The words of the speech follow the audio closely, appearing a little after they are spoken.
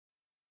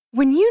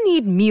When you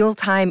need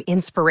mealtime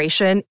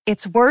inspiration,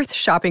 it's worth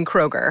shopping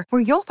Kroger,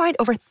 where you'll find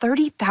over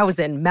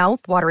 30,000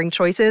 mouth-watering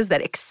choices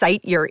that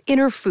excite your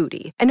inner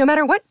foodie. And no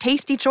matter what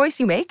tasty choice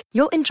you make,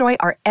 you'll enjoy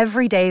our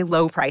everyday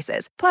low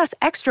prices, plus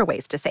extra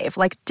ways to save,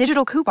 like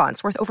digital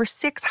coupons worth over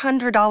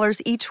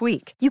 $600 each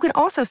week. You can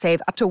also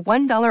save up to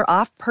 $1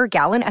 off per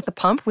gallon at the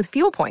pump with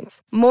fuel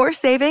points. More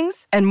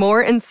savings and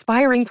more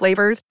inspiring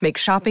flavors make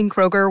shopping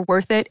Kroger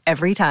worth it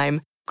every time.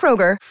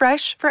 Kroger,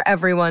 fresh for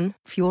everyone.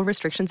 Fuel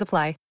restrictions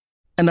apply.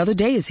 Another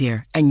day is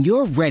here, and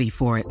you're ready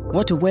for it.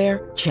 What to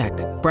wear? Check.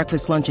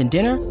 Breakfast, lunch, and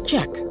dinner?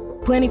 Check.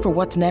 Planning for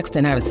what's next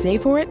and how to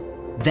save for it?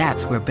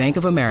 That's where Bank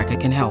of America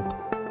can help.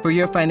 For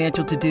your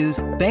financial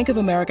to-dos, Bank of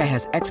America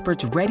has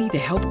experts ready to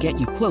help get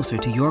you closer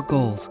to your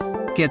goals.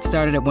 Get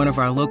started at one of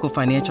our local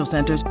financial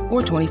centers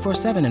or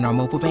 24/7 in our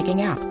mobile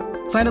banking app.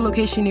 Find a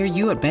location near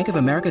you at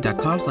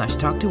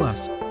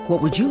bankofamerica.com/talktous.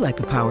 What would you like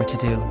the power to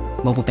do?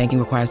 Mobile banking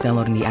requires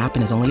downloading the app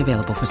and is only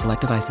available for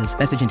select devices.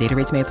 Message and data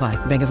rates may apply.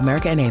 Bank of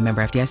America N.A.,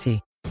 member FDIC.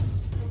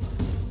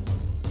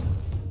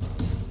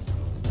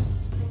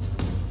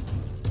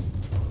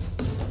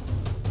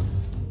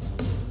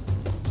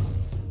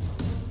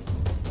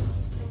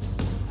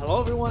 Hello,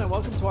 everyone, and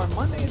welcome to our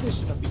Monday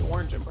edition of the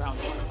Orange and Brown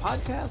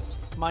podcast.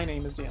 My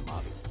name is Dan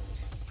Lobby.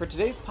 For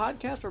today's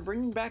podcast, we're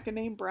bringing back a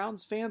name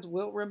Browns fans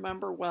will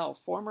remember well,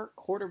 former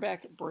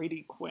quarterback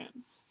Brady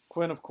Quinn.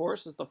 Quinn, of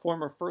course, is the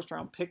former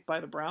first-round pick by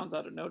the Browns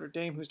out of Notre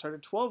Dame who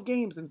started 12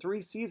 games in 3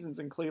 seasons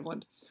in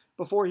Cleveland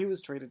before he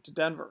was traded to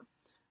Denver.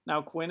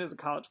 Now, Quinn is a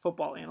college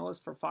football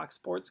analyst for Fox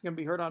Sports and can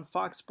be heard on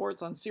Fox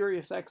Sports on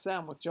Sirius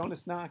XM with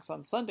Jonas Knox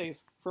on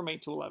Sundays from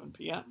 8 to 11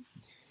 p.m.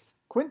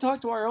 Quinn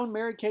talked to our own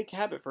Mary Kay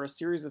Cabot for a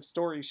series of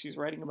stories she's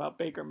writing about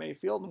Baker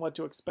Mayfield and what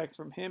to expect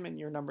from him in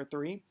year number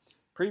 3.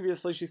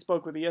 Previously, she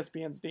spoke with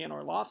ESPN's Dan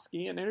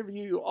Orlovsky, an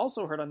interview you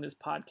also heard on this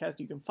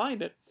podcast. You can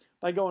find it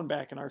by going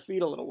back in our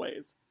feed a little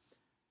ways.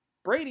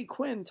 Brady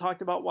Quinn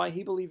talked about why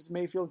he believes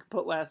Mayfield could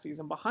put last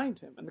season behind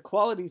him and the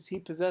qualities he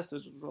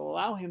possesses will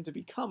allow him to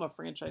become a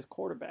franchise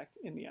quarterback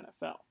in the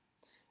NFL.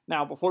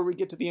 Now, before we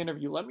get to the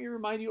interview, let me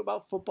remind you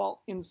about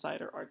Football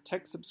Insider, our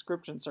tech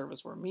subscription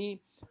service where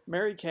me,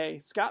 Mary Kay,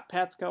 Scott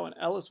Patsko, and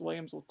Ellis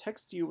Williams will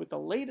text you with the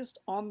latest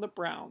on the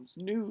Browns,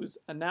 news,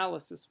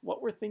 analysis,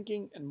 what we're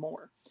thinking, and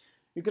more.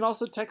 You can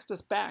also text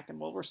us back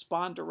and we'll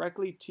respond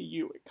directly to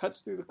you. It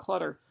cuts through the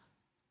clutter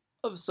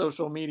of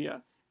social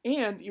media.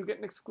 And you get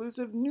an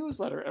exclusive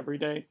newsletter every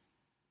day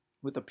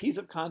with a piece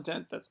of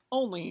content that's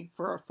only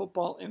for our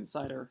Football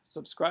Insider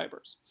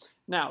subscribers.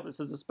 Now, this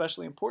is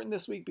especially important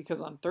this week because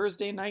on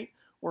Thursday night,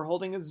 we're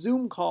holding a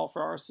Zoom call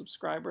for our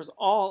subscribers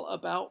all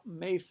about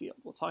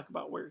Mayfield. We'll talk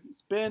about where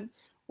he's been,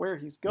 where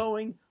he's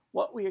going,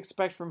 what we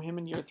expect from him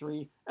in year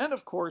 3, and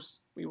of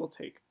course, we will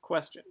take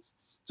questions.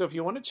 So if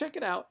you want to check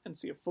it out and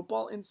see if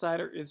Football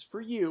Insider is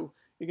for you,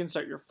 you can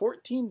start your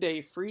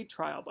 14-day free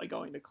trial by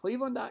going to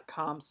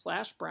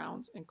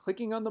cleveland.com/Browns and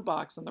clicking on the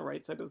box on the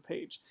right side of the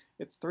page.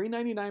 It's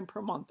 $3.99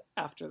 per month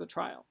after the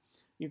trial.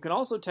 You can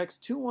also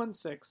text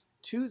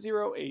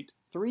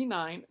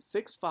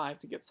 216-208-3965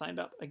 to get signed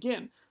up.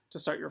 Again, to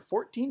start your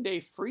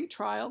 14-day free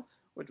trial,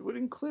 which would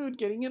include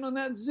getting in on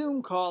that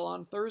Zoom call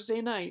on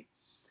Thursday night,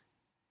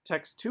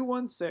 text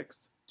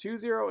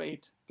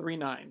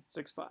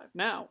 216-208-3965.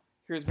 Now,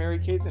 here's Mary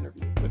Kay's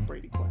interview with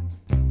Brady Quinn.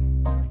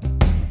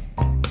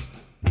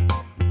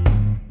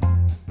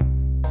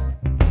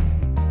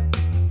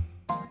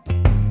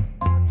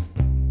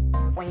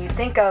 When you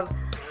think of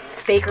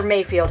Baker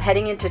Mayfield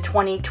heading into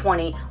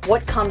 2020,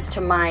 what comes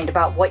to mind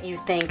about what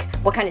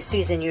kind of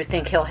season you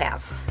think he'll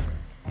have?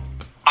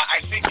 I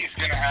think he's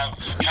going to have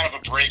kind of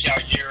a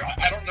breakout year.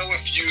 I don't know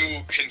if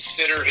you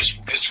consider his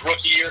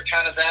rookie year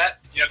kind of that,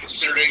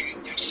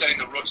 considering him setting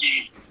the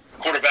rookie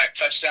quarterback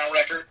touchdown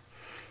record.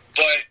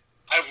 But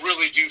I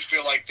really do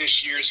feel like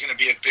this year is going to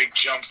be a big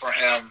jump for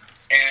him.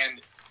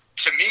 And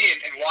to me,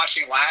 in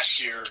watching last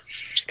year,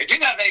 it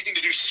didn't have anything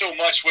to do so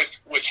much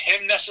with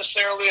him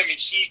necessarily. I mean,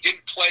 he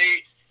didn't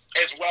play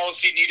as well as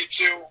he needed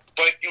to,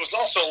 but it was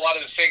also a lot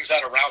of the things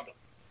that around him.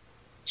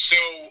 So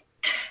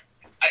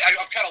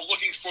I'm kind of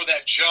looking for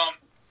that jump,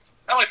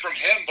 not only from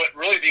him, but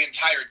really the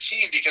entire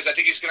team, because I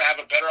think he's going to have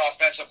a better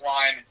offensive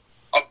line,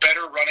 a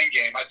better running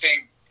game. I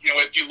think,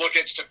 if you look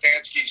at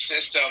Stefanski's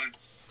system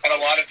and a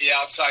lot of the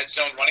outside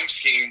zone running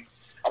scheme,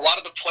 a lot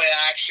of the play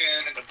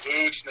action and the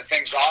boots and the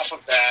things off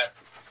of that,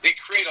 they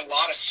create a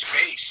lot of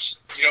space,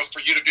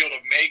 for you to be able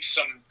to make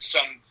some I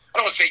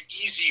don't want to say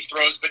easy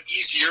throws, but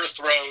easier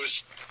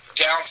throws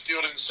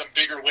downfield in some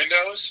bigger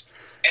windows.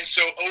 And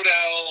so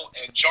Odell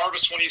and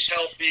Jarvis when he's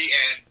healthy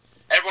and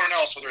everyone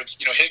else, whether it's,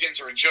 Higgins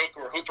or Njoku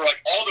or Hooper,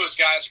 like all those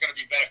guys are going to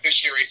be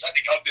beneficiaries, I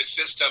think, of this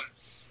system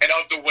and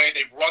of the way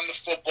they run the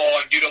football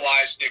and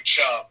utilize Nick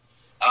Chubb.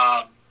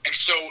 And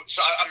so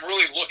I'm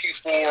really looking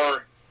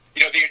for,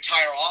 the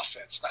entire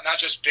offense, not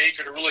just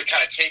Baker, to really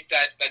kind of take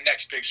that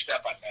next big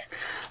step, I think.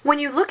 When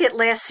you look at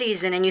last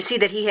season and you see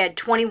that he had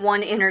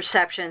 21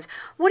 interceptions,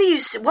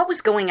 what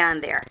was going on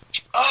there?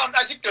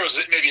 I think there was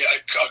maybe a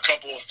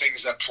couple of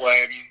things at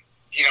play. I mean,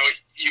 you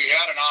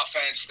had an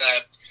offense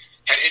that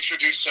had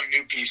introduced some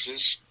new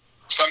pieces.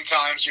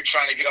 sometimes you're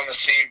trying to get on the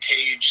same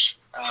page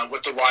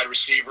with the wide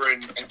receiver,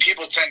 and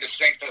people tend to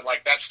think that,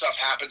 like, that stuff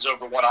happens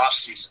over one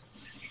offseason.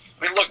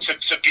 I mean, look,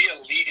 to be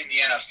elite in the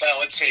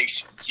NFL, it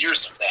takes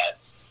years of that.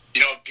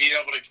 You know, being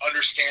able to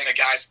understand a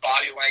guy's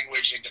body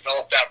language and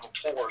develop that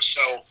rapport.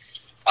 So,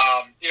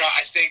 you know,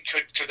 I think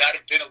could that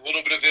have been a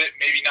little bit of it?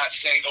 Maybe not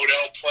saying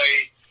Odell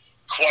played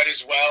quite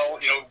as well.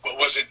 You know,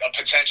 was it a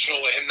potential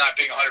of him not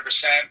being 100%?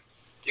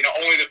 You know,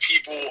 only the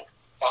people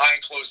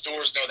behind closed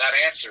doors know that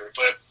answer.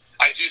 But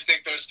I do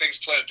think those things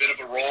play a bit of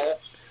a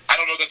role. I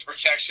don't know that the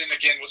protection,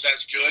 again, was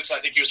as good, so I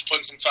think he was put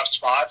in some tough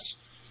spots.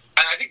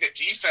 And I think the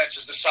defense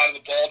is the side of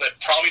the ball that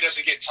probably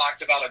doesn't get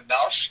talked about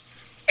enough.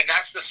 And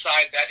that's the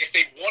side that if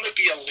they want to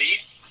be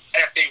elite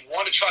and if they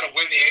want to try to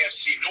win the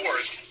AFC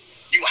North,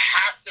 you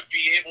have to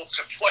be able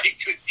to play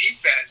good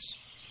defense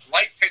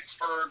like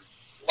Pittsburgh,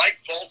 like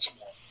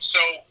Baltimore. So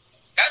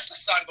that's the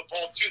side of the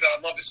ball, too, that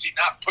I'd love to see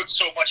not put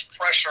so much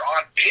pressure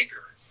on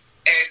Baker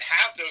and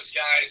have those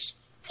guys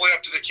play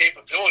up to the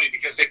capability,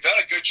 because they've done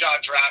a good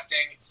job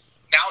drafting.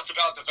 Now it's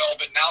about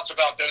development. Now it's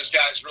about those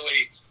guys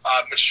really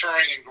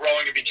maturing and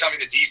growing and becoming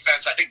the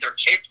defense I think they're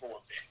capable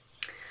of being.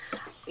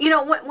 You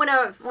know, when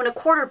a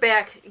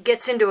quarterback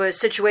gets into a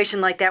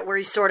situation like that where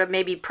he's sort of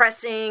maybe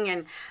pressing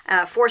and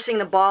forcing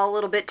the ball a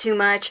little bit too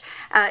much,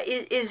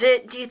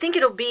 do you think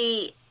it'll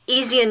be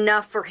easy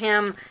enough for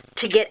him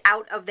to get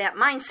out of that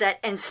mindset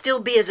and still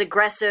be as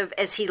aggressive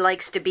as he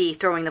likes to be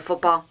throwing the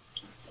football?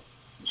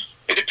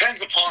 It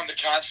depends upon the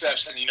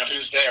concepts and, you know,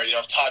 who's there. You know,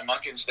 if Todd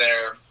Monken's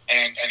there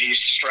and he's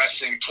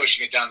stressing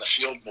pushing it down the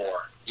field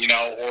more, you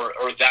know,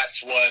 or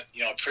that's what,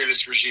 you know,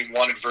 previous regime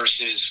wanted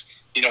versus,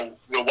 you know,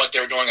 what they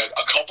were doing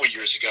a couple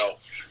years ago.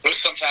 Those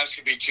sometimes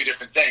can be two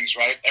different things,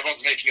 right?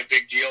 Everyone's making a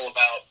big deal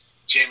about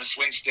Jameis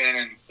Winston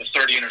and the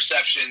 30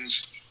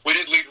 interceptions. We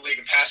did lead the league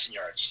in passing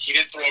yards. He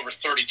did throw over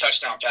 30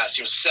 touchdown passes.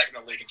 He was second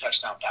in the league in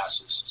touchdown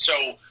passes.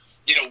 So,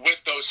 you know,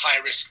 with those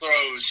high-risk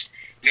throws,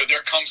 you know,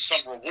 there comes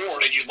some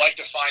reward, and you'd like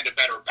to find a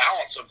better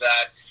balance of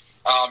that.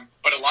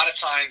 But a lot of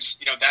times,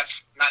 you know,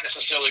 that's not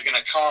necessarily going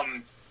to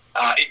come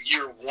in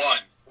year one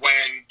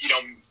when, you know,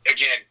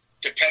 again,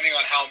 depending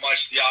on how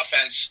much the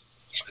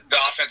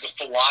offensive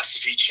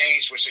philosophy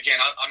changed, which, again,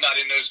 I'm not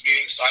in those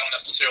meetings, so I don't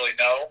necessarily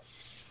know.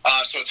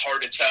 So it's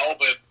hard to tell.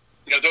 But,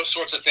 you know, those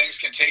sorts of things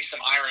can take some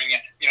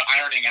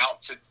ironing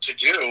out to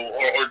do,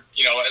 or,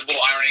 you know, a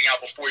little ironing out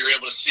before you're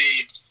able to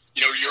see,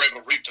 you know, you're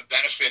able to reap the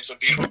benefits of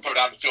being able to throw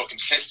down the field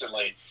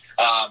consistently.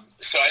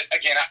 So,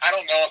 again, I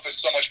don't know if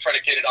it's so much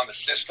predicated on the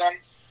system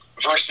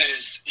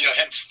versus, you know,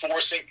 him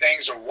forcing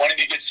things or wanting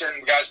to get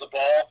certain guys the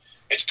ball.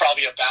 It's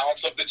probably a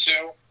balance of the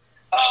two.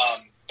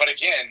 But,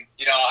 again,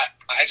 you know,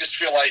 I just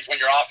feel like when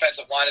your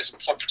offensive line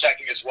isn't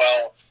protecting as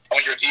well, and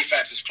when your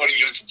defense is putting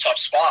you in some tough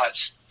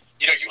spots,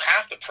 you know, you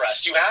have to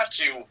press. You have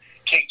to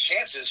take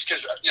chances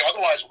because, you know,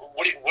 otherwise,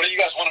 what do you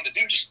guys want them to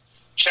do? Just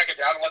check it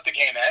down and let the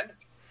game end?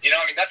 You know,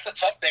 I mean, that's the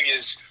tough thing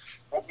is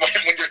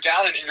when you're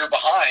down and you're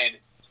behind,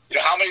 you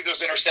know, how many of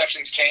those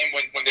interceptions came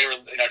when they were,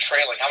 you know,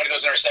 trailing? How many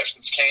of those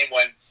interceptions came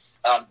when,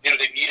 you know,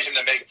 they needed him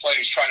to make a play?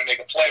 He's trying to make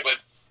a play, but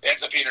it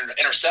ends up being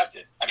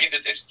intercepted. I mean,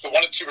 it's the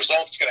one of two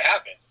results that's going to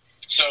happen.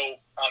 So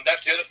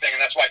that's the other thing,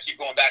 and that's why I keep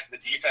going back to the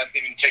defense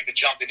needing to take the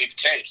jump they need to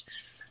take.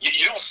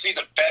 You don't see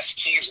the best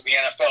teams in the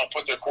NFL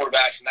put their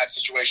quarterbacks in that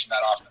situation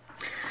that often.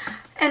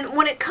 And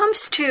when it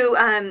comes to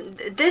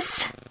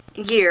this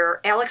year,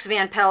 Alex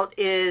Van Pelt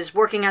is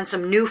working on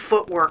some new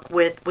footwork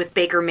with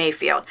Baker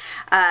Mayfield.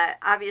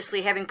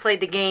 Obviously, having played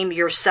the game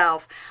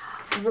yourself,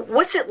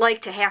 what's it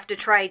like to have to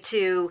try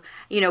to,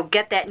 you know,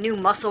 get that new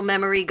muscle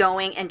memory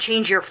going and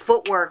change your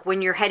footwork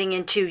when you're heading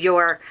into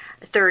your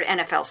third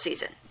NFL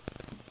season?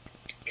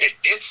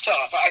 It's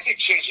tough. I think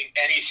changing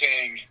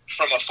anything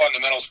from a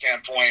fundamental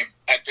standpoint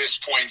at this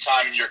point in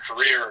time in your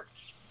career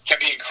can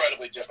be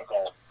incredibly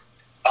difficult.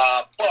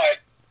 But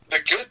the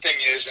good thing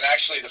is, and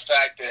actually the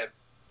fact that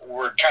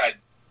we're kind of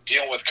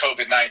dealing with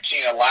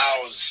COVID-19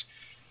 allows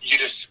you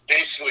to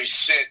basically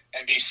sit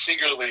and be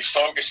singularly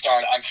focused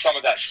on some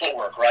of that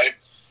footwork, right?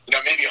 You know,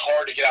 it may be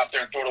hard to get out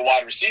there and throw to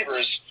wide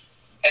receivers.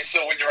 And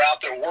so when you're out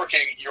there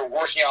working, you're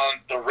working on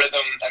the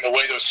rhythm and the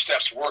way those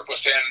steps work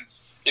within,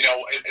 you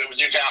know,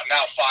 you got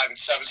now 5 and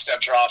 7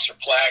 step drops or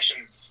play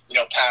action, you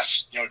know,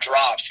 pass, you know,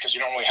 drops because you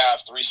don't really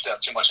have 3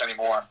 step too much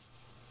anymore.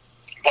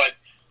 But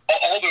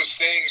all those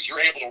things you're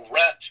able to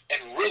rep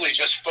and really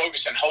just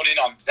focus and hone in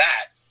on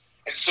that.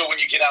 And so when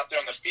you get out there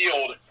on the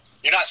field,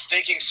 you're not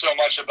thinking so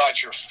much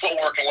about your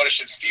footwork and what it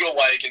should feel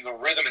like and the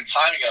rhythm and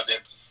timing of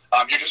it.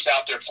 You're just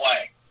out there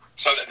playing.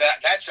 So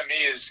that to me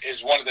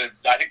is one of the,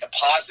 I think, the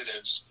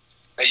positives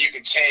that you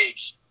can take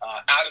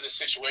out of the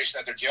situation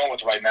that they're dealing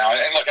with right now.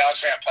 And look,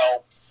 Alex Van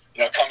Pelt,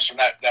 you know, comes from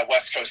that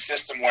West Coast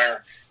system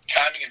where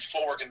timing and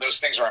footwork and those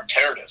things are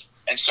imperative.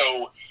 And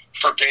so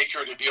for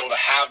Baker to be able to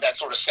have that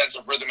sort of sense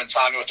of rhythm and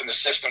timing within the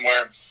system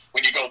where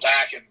when you go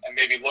back and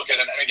maybe look at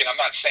it, and again, I'm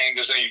not saying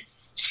there's any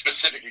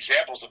specific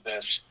examples of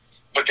this,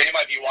 but they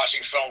might be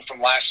watching film from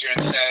last year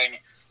and saying,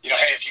 you know,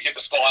 hey, if you get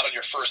this ball out on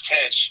your first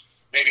hitch,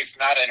 maybe it's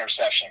not an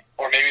interception,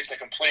 or maybe it's a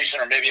completion,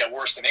 or maybe at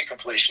worst an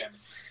incompletion.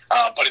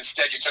 But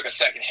instead you took a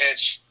second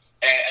hitch,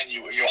 and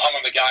you hung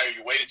on the guy or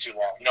you waited too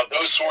long.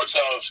 Those sorts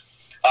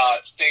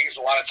of things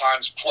a lot of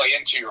times play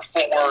into your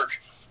footwork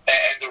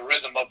and the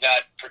rhythm of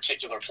that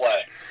particular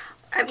play.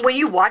 When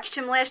you watched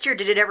him last year,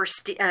 did it ever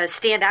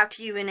stand out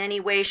to you in any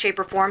way, shape,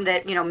 or form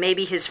that,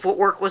 maybe his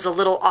footwork was a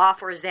little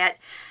off, or is that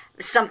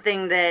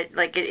something that,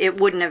 it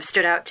wouldn't have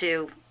stood out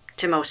to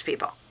most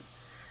people?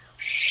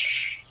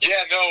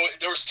 Yeah, no,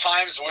 there was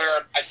times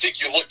where I think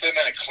you looked at him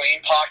in a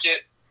clean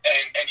pocket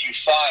and you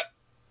thought,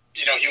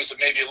 he was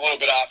maybe a little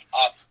bit off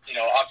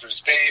of his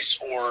base,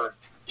 or,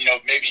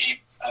 maybe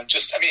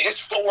his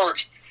footwork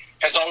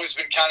has always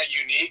been kind of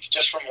unique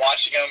just from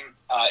watching him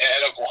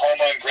at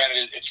Oklahoma. And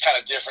granted, it's kind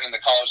of different in the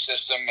college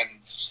system and,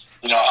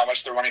 how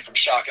much they're running from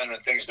shotgun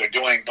and things they're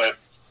doing. But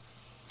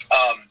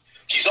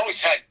he's always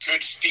had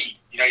good feet.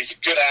 He's a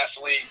good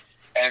athlete,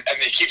 and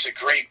he keeps a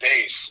great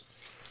base.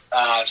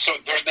 So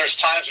there's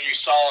times when you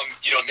saw him,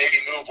 maybe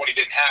move when he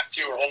didn't have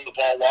to, or hold the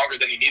ball longer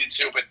than he needed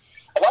to. But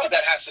a lot of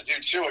that has to do,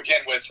 too,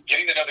 again, with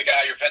getting to know the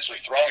guy you're eventually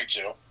throwing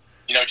to,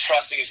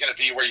 trusting he's going to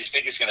be where you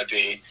think he's going to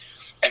be,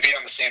 and being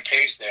on the same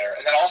page there.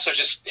 And then also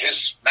just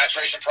his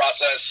maturation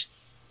process,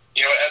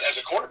 as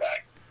a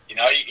quarterback.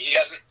 He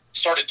hasn't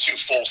started 2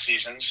 full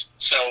seasons,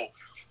 so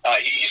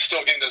he's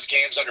still getting those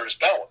games under his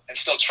belt and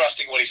still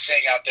trusting what he's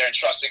saying out there and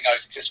trusting how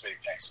he's anticipating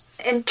things.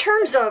 In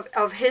terms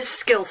of his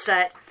skill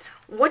set,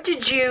 what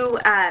did you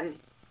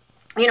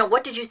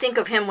think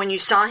of him when you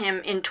saw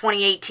him in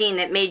 2018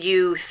 that made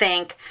you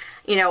think,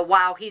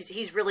 wow,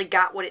 he's really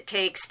got what it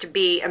takes to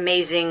be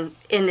amazing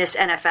in this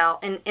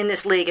NFL, in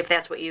this league, if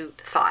that's what you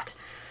thought?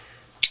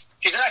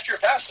 He's an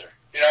accurate passer,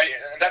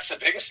 and that's the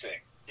biggest thing.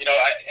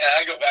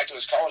 I go back to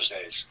his college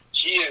days.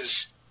 He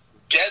is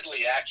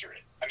deadly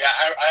accurate.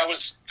 I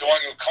was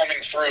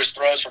combing through his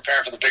throws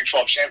preparing for the Big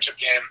 12 championship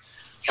game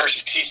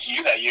versus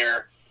TCU that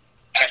year,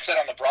 and I said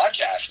on the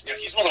broadcast,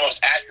 he's one of the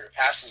most accurate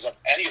passes of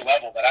any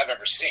level that I've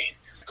ever seen.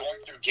 Going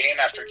through game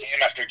after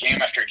game after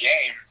game after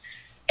game,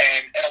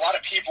 and a lot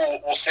of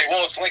people will say,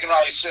 well, it's Lincoln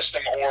Riley's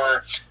system,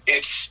 or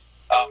it's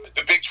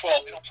the Big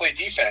 12, they don't play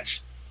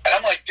defense. And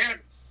I'm like, dude,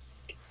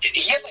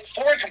 he had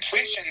 4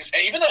 incompletions,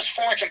 and even those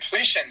 4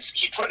 incompletions,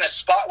 he put in a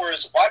spot where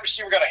his wide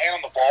receiver got a hand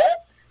on the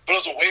ball, but it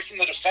was away from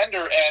the defender,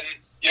 and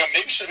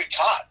maybe should have been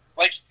caught.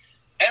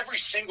 Every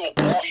single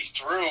ball he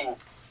threw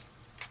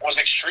was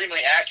extremely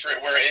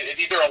accurate, where it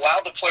either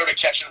allowed the player to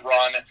catch and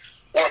run,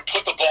 or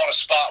put the ball in a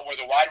spot where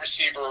the wide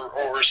receiver,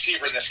 or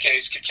receiver in this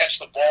case, could catch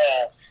the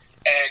ball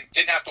and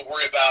didn't have to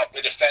worry about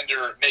the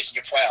defender making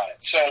a play on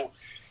it. So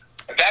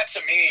that, to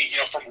me,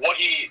 from what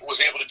he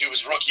was able to do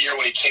his rookie year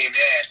when he came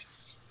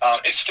in,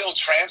 it still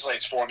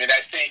translates for him. And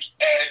I think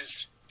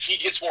as he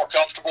gets more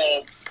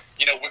comfortable,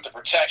 with the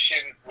protection,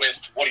 with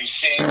what he's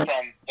seeing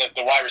from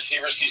the wide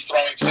receivers he's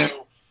throwing to,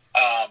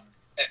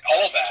 and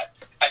all of that,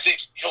 I think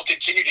he'll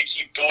continue to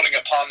keep building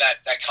upon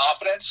that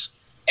confidence,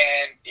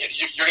 and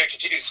you're going to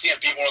continue to see him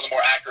be one of the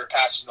more accurate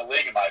passers in the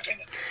league, in my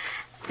opinion.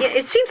 Yeah,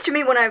 it seems to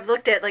me when I've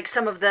looked at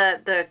some of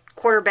the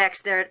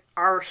quarterbacks that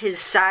are his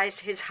size,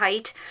 his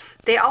height,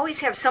 they always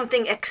have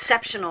something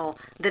exceptional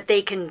that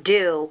they can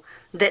do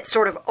that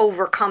sort of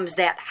overcomes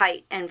that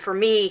height. And for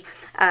me,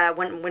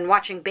 when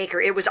watching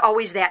Baker, it was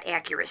always that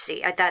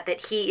accuracy. I thought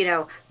that he,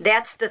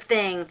 that's the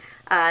thing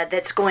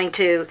that's going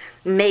to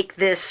make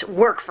this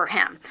work for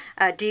him.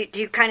 Do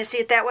you kind of see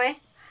it that way?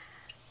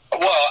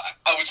 Well,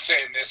 I would say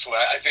in this way,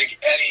 I think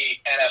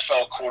any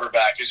NFL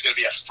quarterback who's going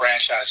to be a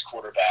franchise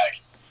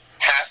quarterback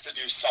has to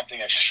do something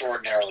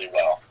extraordinarily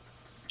well.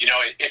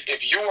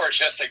 If you are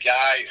just a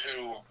guy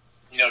who,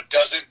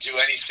 doesn't do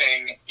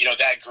anything,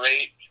 that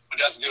great, or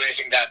doesn't do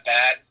anything that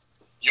bad,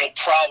 you'll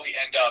probably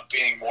end up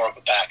being more of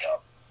a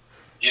backup.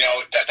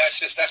 That's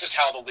just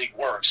how the league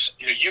works.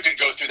 You can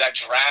go through that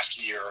draft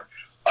year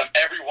of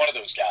every one of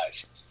those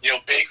guys.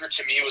 Baker,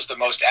 to me, was the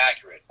most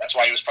accurate. That's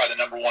why he was probably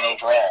the number 1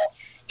 overall.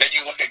 Then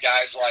you look at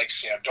guys like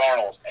Sam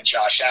Darnold and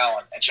Josh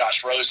Allen and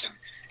Josh Rosen,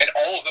 and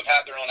all of them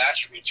have their own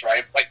attributes,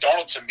 right?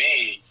 Darnold, to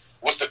me,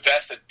 was the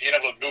best at being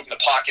able to move in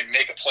the pocket,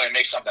 make a play, and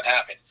make something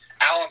happen.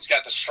 Allen's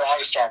got the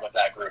strongest arm of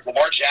that group.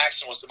 Lamar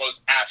Jackson was the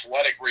most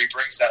athletic, where he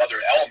brings that other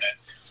element.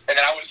 And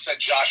then I would have said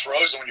Josh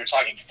Rosen, when you're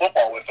talking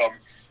football with him,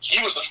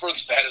 he was the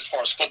furthest ahead as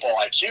far as football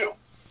IQ.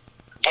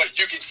 But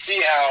you can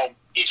see how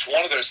each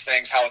one of those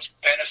things, how it's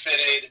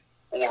benefited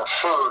or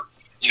hurt,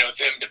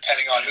 them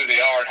depending on who they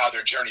are and how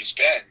their journey's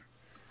been.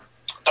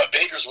 But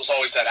Baker's was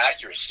always that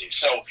accuracy.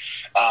 So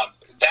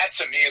that,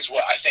 to me, is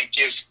what I think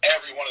gives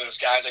every one of those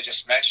guys I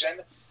just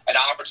mentioned an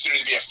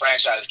opportunity to be a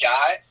franchise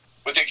guy,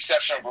 with the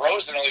exception of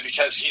Rosen, only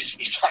because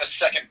he's on a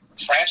second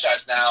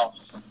franchise now.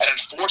 And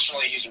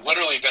unfortunately, he's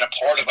literally been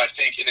a part of, I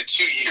think, in the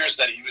 2 years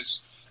that he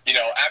was,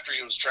 after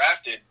he was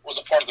drafted, was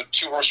a part of the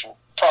 2 worst,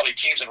 probably,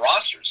 teams and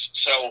rosters.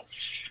 So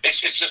it's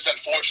just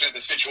unfortunate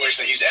the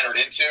situation that he's entered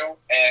into.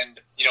 And,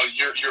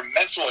 your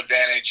mental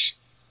advantage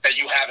that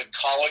you have in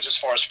college as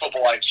far as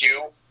football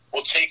IQ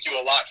will take you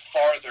a lot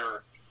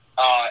farther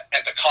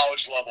at the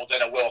college level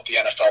than it will at the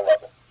NFL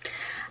level.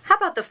 How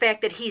about the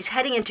fact that he's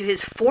heading into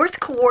his 4th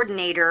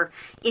coordinator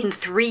in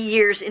 3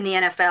 years in the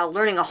NFL,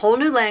 learning a whole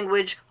new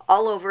language,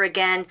 all over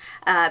again,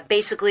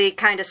 basically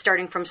kind of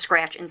starting from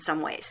scratch in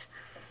some ways.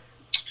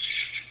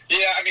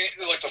 Yeah, I mean,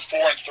 like the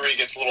 4-3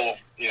 gets a little,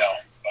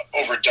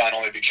 overdone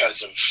only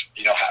because of,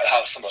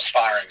 how some of those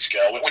firings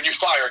go. When you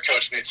fire a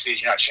coach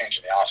mid-season, you're not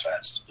changing the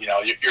offense.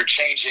 You're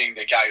changing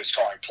the guy who's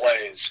calling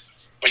plays,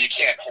 but you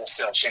can't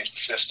wholesale change the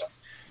system.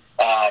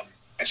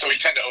 And so we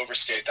tend to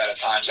overstate that at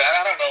times. And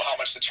I don't know how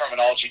much the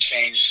terminology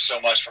changed so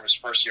much from his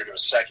first year to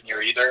his second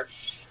year either.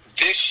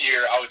 This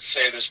year, I would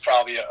say there's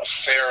probably a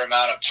fair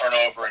amount of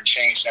turnover and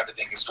change in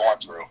everything he's gone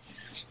through.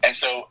 And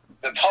so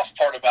the tough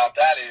part about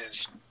that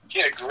is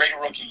he had a great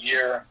rookie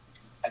year,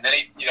 and then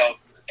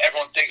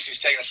everyone thinks he's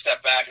taking a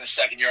step back in the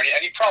second year, and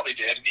he probably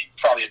did, and he'd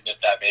probably admit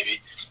that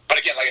maybe. But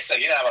again, like I said,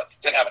 he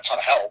didn't have a ton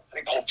of help. I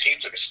think the whole team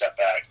took a step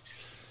back.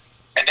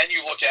 And then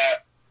you look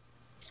at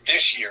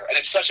this year, and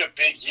it's such a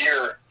big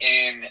year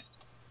in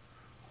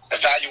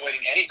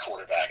evaluating any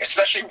quarterback,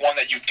 especially one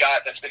that you've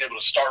got that's been able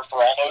to start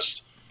for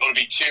almost, it'll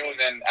be 2, and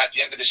then at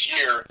the end of this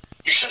year,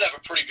 you should have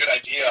a pretty good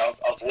idea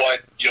of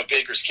what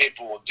Baker's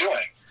capable of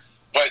doing.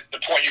 But the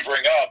point you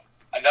bring up,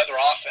 another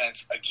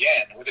offense,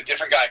 again, with a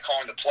different guy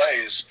calling the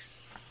plays,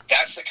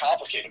 that's the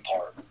complicated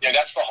part.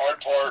 That's the hard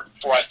part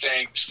for, I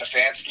think,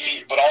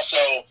 Stefanski, but also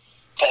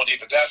Paul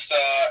DePodesta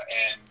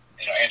and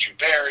Andrew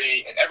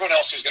Berry and everyone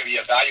else who's going to be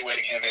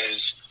evaluating him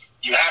is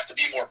you have to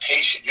be more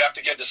patient. You have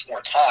to give this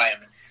more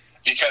time,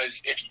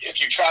 because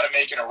if you try to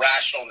make an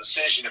irrational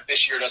decision, if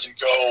this year doesn't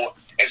go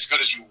as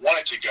good as you want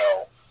it to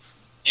go,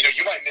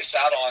 you might miss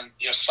out on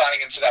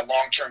signing into that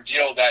long-term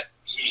deal that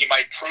he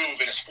might prove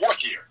in his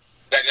 4th year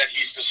that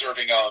he's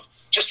deserving of,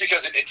 just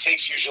because it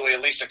takes usually at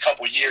least a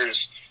couple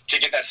years to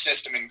get that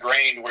system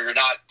ingrained where you're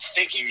not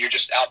thinking, you're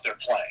just out there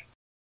playing.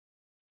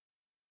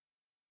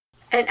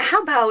 And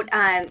how about,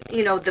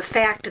 the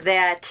fact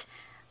that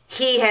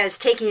he has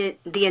taken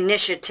the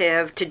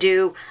initiative to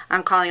do,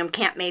 I'm calling them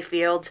Camp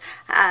Mayfields,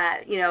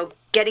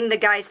 getting the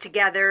guys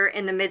together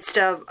in the midst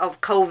of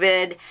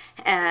COVID.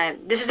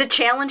 This is a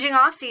challenging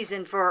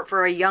offseason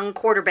for a young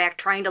quarterback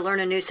trying to learn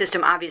a new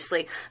system,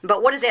 obviously.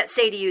 But what does that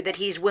say to you that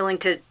he's willing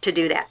to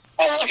do that?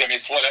 Well, look,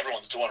 it's what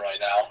everyone's doing right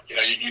now.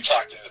 You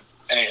talk to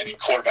any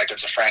quarterback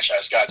that's a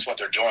franchise guy, it's what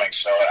they're doing.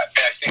 So I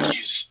think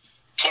he's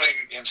putting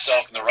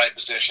himself in the right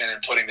position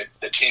and putting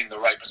the team in the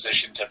right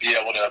position to be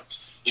able to,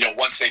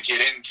 once they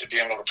get into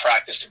being able to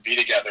practice and be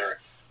together,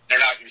 they're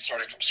not going to be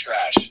starting from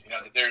scratch.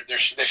 There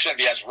shouldn't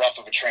be as rough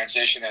of a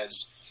transition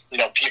as,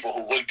 people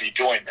who would be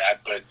doing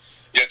that. But,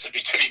 to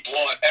be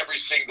blunt, every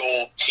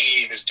single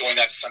team is doing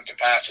that to some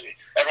capacity.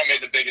 Everyone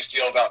made the biggest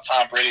deal about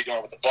Tom Brady doing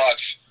it with the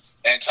Bucs,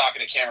 and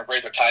talking to Cameron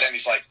Brate, their tight end,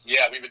 he's like,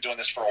 yeah, we've been doing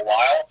this for a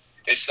while.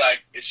 It's like,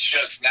 it's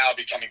just now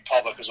becoming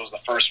public because it was the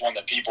first one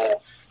that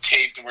people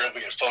taped and were able to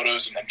get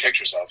photos and then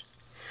pictures of.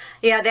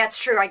 Yeah, that's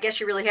true. I guess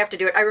you really have to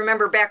do it. I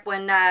remember back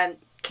when,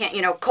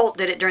 Colt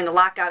did it during the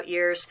lockout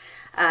years.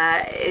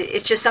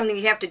 It's just something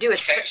you have to do.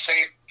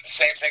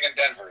 Same thing in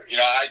Denver.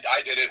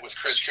 I did it with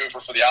Chris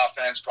Cooper for the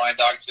offense. Brian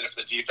Dawkins did it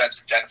for the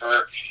defense in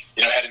Denver,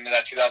 heading into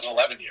that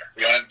 2011 year.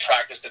 We went and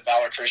practiced at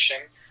Valor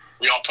Christian.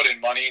 We all put in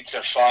money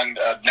to fund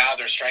now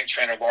their strength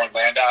trainer, Lauren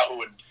Landau, who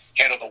would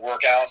handle the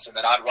workouts, and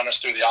then I'd run us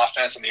through the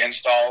offense and the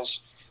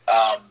installs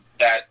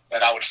that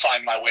I would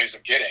find my ways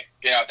of getting.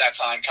 At that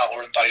time, Kyle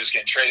Orton thought he was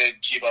getting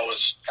traded. Tebow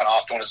was kind of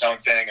off doing his own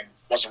thing and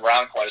wasn't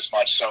around quite as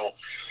much. So,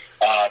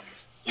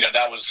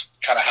 that was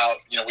kind of how,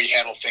 we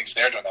handled things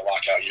there during the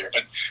lockout year.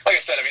 But like I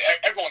said,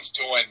 everyone's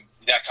doing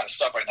that kind of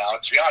stuff right now.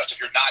 And to be honest, if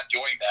you're not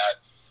doing that,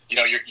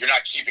 you're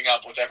not keeping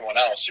up with everyone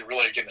else. You're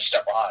really getting a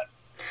step behind.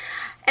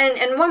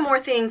 And one more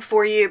thing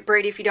for you,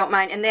 Brady, if you don't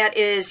mind, and that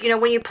is,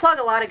 when you plug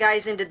a lot of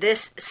guys into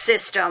this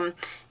system,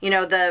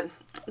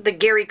 the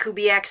Gary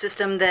Kubiak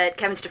system that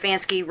Kevin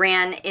Stefanski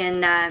ran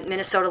in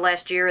Minnesota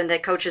last year and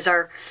that coaches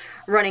are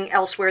running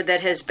elsewhere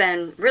that has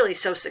been really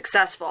so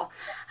successful.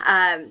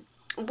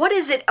 What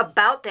is it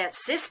about that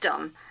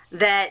system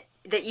that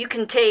you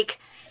can take?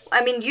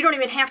 You don't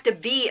even have to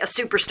be a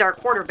superstar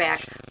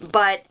quarterback,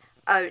 but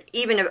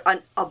even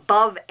an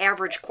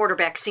above-average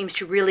quarterback seems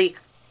to really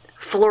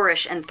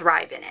flourish and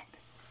thrive in it.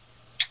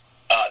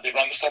 They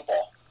run the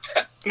football.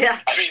 Yeah.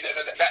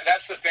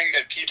 That's the thing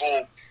that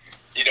people,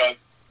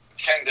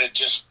 tend to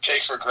just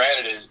take for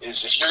granted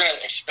is if you're going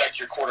to expect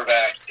your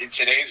quarterback in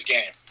today's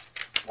game,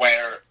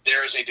 where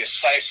there is a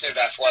decisive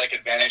athletic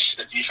advantage to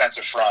the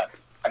defensive front,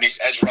 and these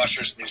edge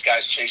rushers and these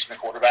guys chasing the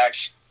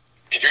quarterbacks,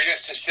 if you're going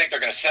to think they're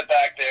going to sit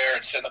back there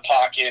and sit in the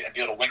pocket and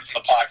be able to win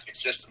from the pocket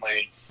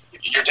consistently,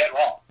 you're dead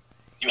wrong.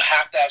 You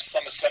have to have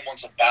some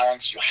semblance of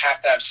balance. You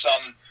have to have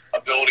some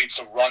ability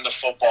to run the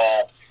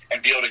football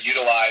and be able to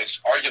utilize,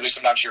 arguably,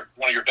 sometimes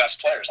one of your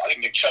best players. I think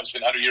Nick Chubb's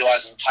been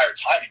underutilized his entire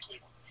time in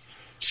Cleveland.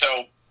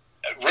 So,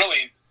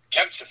 really,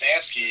 Kevin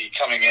Stefanski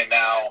coming in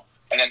now,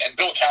 and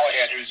Bill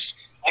Callahan, who's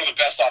one of the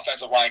best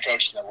offensive line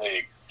coaches in the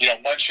league.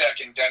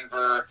 Munchak in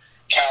Denver,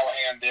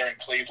 Callahan there in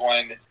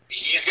Cleveland.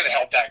 He's going to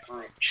help that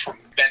group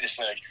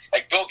tremendously.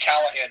 Like Bill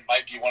Callahan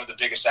might be one of the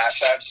biggest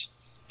assets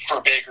for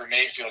Baker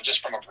Mayfield,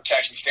 just from a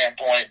protection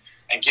standpoint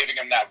and giving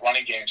them that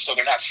running game, so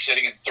they're not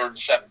sitting in 3rd and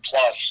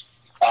 7+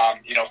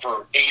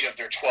 for 8 of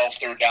their 12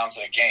 third downs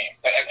in a game.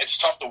 And it's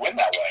tough to win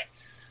that way.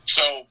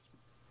 So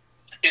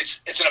it's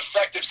an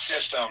effective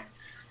system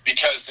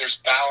because there's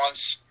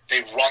balance.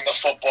 They run the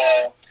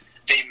football.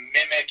 They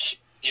mimic,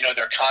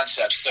 their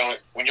concepts. So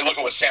when you look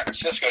at what San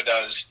Francisco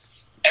does,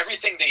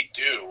 everything they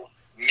do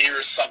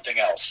mirrors something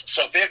else.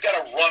 So if they've got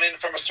to run in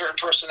from a certain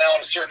personnel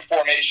in a certain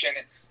formation,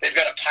 they've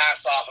got to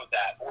pass off of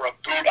that, or a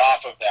boot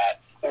off of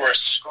that, or a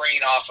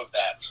screen off of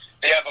that.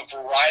 They have a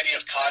variety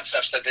of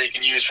concepts that they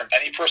can use from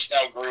any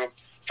personnel group,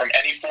 from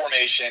any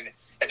formation,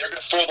 and they're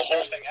going to throw the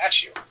whole thing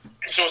at you.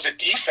 And so as a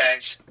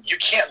defense, you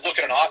can't look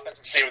at an offense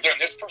and say, well, they're in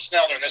this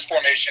personnel, they're in this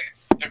formation,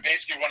 they're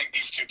basically running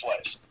these 2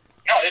 plays.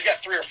 No, they've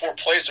got 3 or 4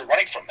 plays they're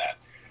running from that.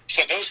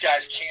 So those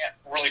guys can't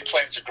really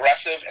play as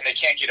aggressive, and they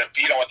can't get a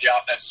beat on what the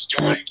offense is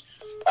doing.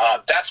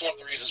 That's one of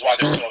the reasons why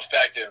they're so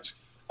effective,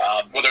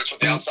 whether it's with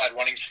the outside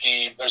running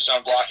scheme, their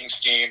zone blocking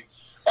scheme,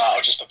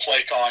 or just the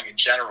play calling in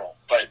general.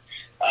 But,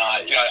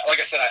 like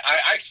I said,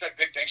 I expect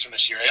big things from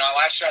this year.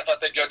 Last year I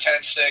thought they'd go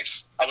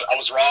 10-6. I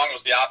was wrong. It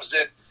was the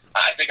opposite.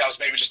 I think I was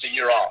maybe just a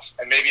year off,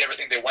 and maybe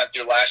everything they went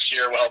through last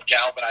year will help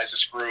galvanize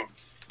this group.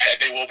 And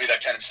they will be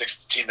that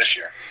 10-6 team this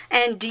year.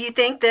 And do you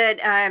think that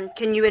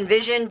can you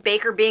envision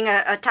Baker being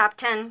a top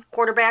 10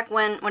 quarterback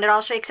when it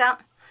all shakes out?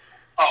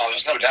 Oh,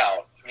 there's no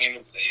doubt. I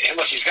mean,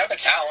 look, he's got the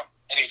talent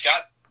and he's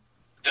got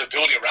the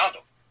ability around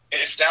him.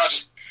 It's now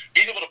just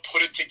being able to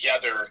put it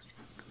together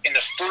in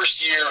the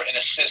first year in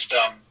a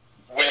system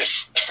with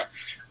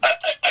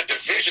a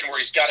division where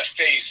he's got to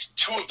face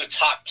 2 of the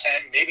top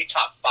 10, maybe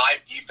top 5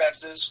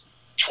 defenses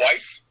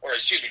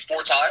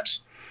 4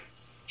 times.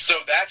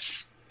 So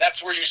that's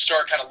where you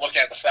start kind of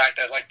looking at the fact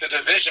that, like, the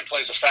division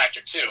plays a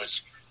factor, too.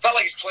 It's not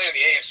like he's playing the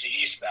AFC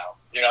East now.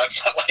 It's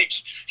not like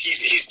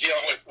he's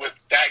dealing with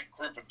that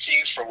group of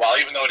teams for a while,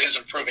 even though it is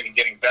improving and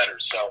getting better.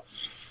 So,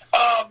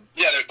 but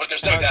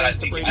there's no doubt I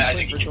think he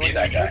can be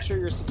that guy. Make sure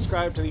you're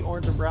subscribed to the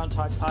Orange and Brown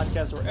Talk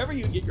podcast wherever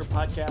you get your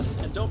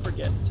podcasts. And don't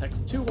forget,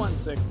 text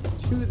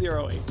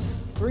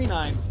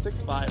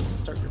 216-208-3965 to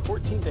start your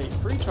 14-day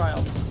free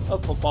trial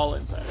of Football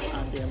Insider.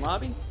 I'm Dan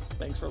Lobby.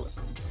 Thanks for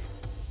listening.